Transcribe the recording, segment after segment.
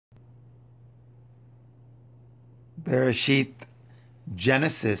Bereshit,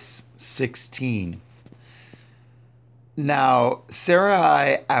 Genesis 16. Now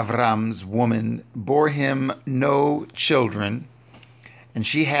Sarai, Avram's woman, bore him no children, and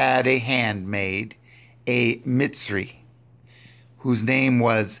she had a handmaid, a Mitzri, whose name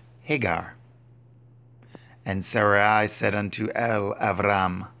was Hagar. And Sarai said unto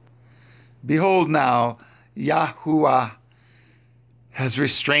Avram, Behold now, Yahuwah has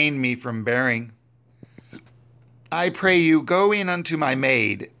restrained me from bearing. I pray you, go in unto my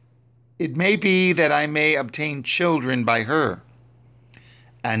maid. It may be that I may obtain children by her.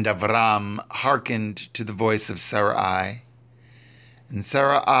 And Avram hearkened to the voice of Sarai. And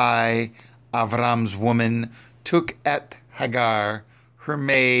Sarai, Avram's woman, took at Hagar, her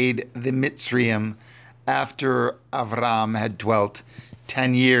maid, the Mitzrayim, after Avram had dwelt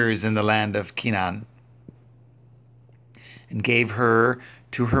 10 years in the land of Canaan, and gave her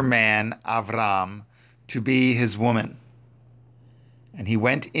to her man Avram to be his woman. And he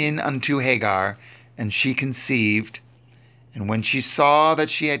went in unto Hagar, and she conceived. And when she saw that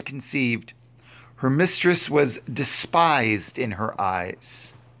she had conceived, her mistress was despised in her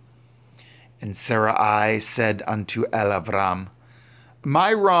eyes. And Sarai said unto Avram,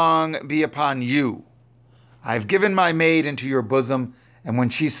 My wrong be upon you. I have given my maid into your bosom, and when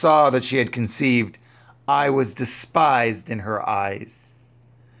she saw that she had conceived, I was despised in her eyes.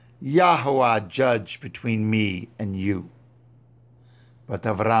 Yahuwah judge between me and you. But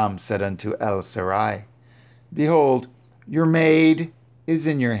Avram said unto Sarai, Behold, your maid is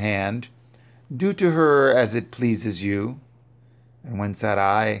in your hand. Do to her as it pleases you. And when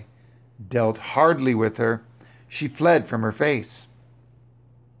Sarai dealt hardly with her, she fled from her face.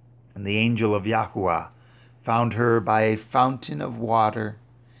 And the angel of Yahuwah found her by a fountain of water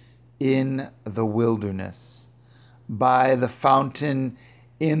in the wilderness, by the fountain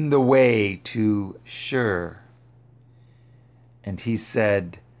in the way to Shur. And he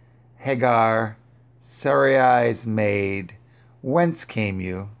said, Hagar, Sarai's maid, whence came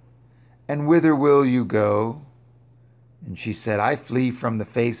you, and whither will you go? And she said, I flee from the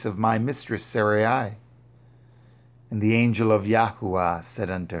face of my mistress Sarai. And the angel of Yahuwah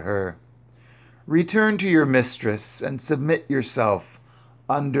said unto her, Return to your mistress, and submit yourself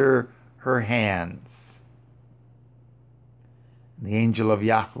under her hands. And the angel of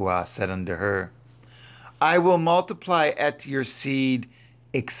Yahuwah said unto her, I will multiply at your seed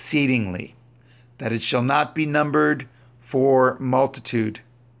exceedingly, that it shall not be numbered for multitude.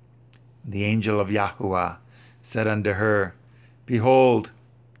 And the angel of Yahuwah said unto her, Behold,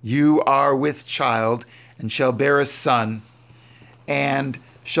 you are with child, and shall bear a son, and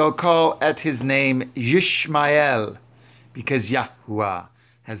shall call at his name Yishmael, because Yahuwah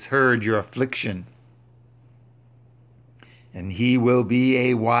has heard your affliction. And he will be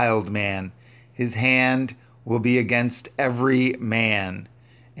a wild man. His hand will be against every man,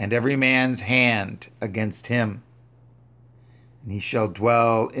 and every man's hand against him. And he shall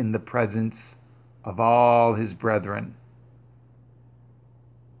dwell in the presence of all his brethren.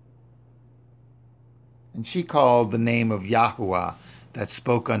 And she called the name of Yahuwah that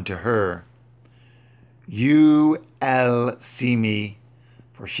spoke unto her, You see me,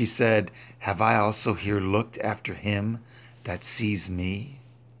 for she said, Have I also here looked after him that sees me?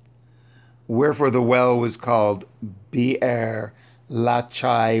 Wherefore the well was called Be'er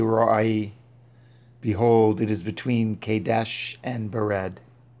Lachai Roi. Behold, it is between Kadesh and Bered.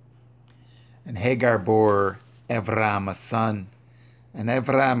 And Hagar bore Avram a son, and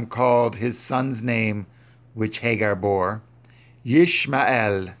Avram called his son's name, which Hagar bore,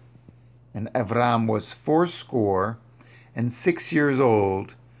 Yishmael. And Avram was 86 years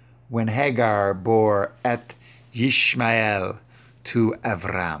old when Hagar bore et Yishmael to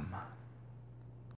Avram.